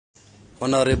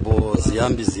Honorable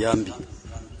Ziambi.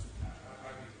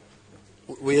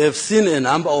 We have seen a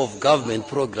number of government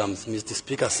programs, Mr.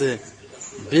 Speaker,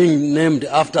 being named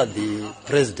after the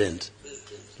president,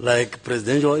 like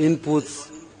presidential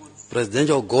inputs,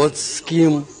 presidential goods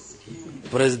scheme,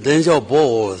 presidential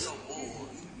boreholes.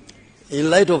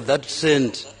 In light of that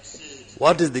trend,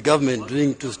 what is the government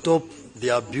doing to stop the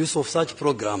abuse of such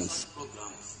programs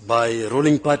by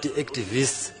ruling party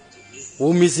activists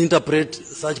who misinterpret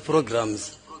such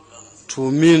programs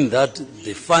to mean that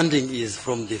the funding is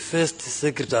from the first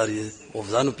secretary of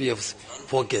ZANU PF's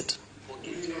pocket?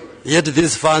 Yet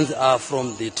these funds are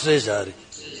from the treasury.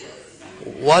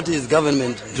 What is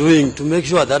government doing to make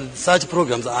sure that such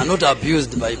programs are not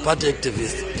abused by party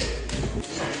activists?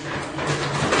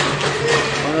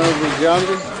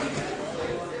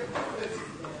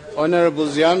 Honorable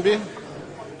Ziambi.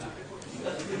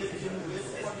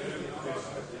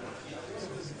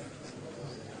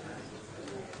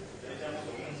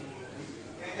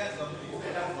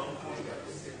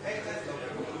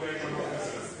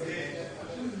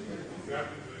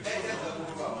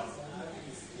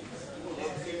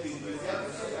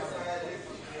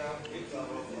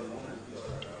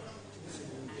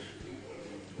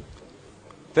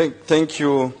 Thank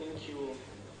you,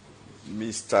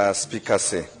 Mr. Speaker.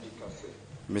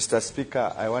 Mr.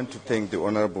 Speaker, I want to thank the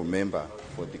honourable member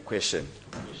for the question.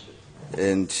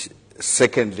 And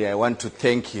secondly, I want to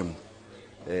thank him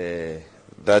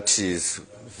that is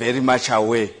very much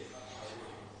aware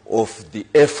of the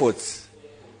efforts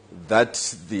that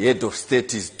the head of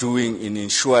state is doing in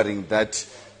ensuring that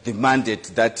the mandate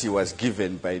that he was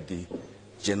given by the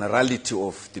generality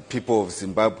of the people of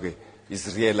Zimbabwe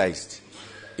is realized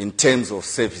in terms of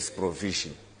service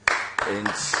provision. And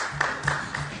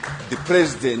the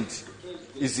president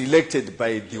is elected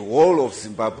by the whole of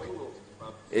Zimbabwe.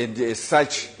 And as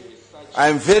such,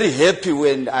 I'm very happy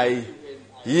when I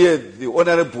hear the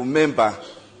honorable member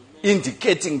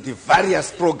indicating the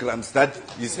various programs that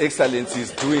His Excellency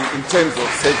is doing in terms of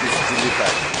service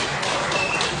delivery.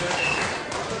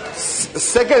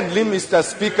 Secondly, Mr.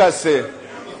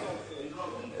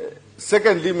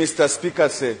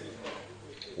 Speaker,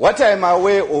 what I am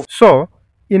aware of... So,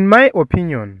 in my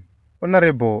opinion,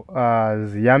 Honorable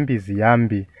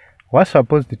Ziambi was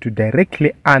supposed to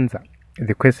directly answer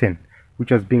the question which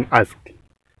was being asked.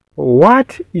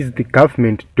 What is the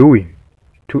government doing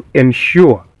to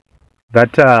ensure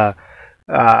that ZANU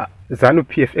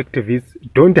PF activists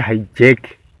don't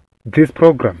hijack these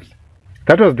programs?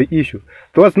 That was the issue.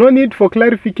 There was no need for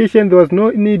clarification. There was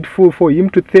no need for him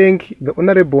to thank the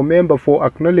honorable member for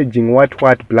acknowledging what,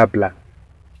 blah, blah.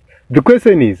 The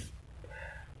question is,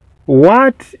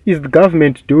 what is the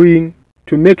government doing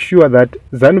to make sure that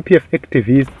ZANU PF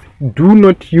activists do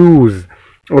not use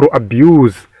or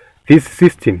abuse these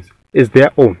systems as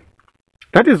their own?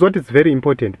 That is what is very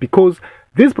important, because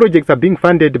these projects are being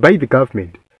funded by the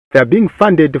government. They are being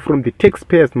funded from the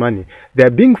taxpayers' money. They are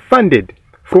being funded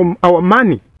from our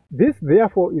money. This,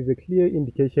 therefore, is a clear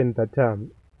indication that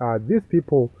these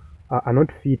people are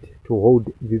not fit to hold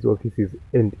these offices,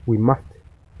 and we must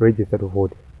register to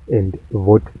vote and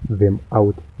vote them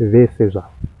out. This is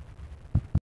all.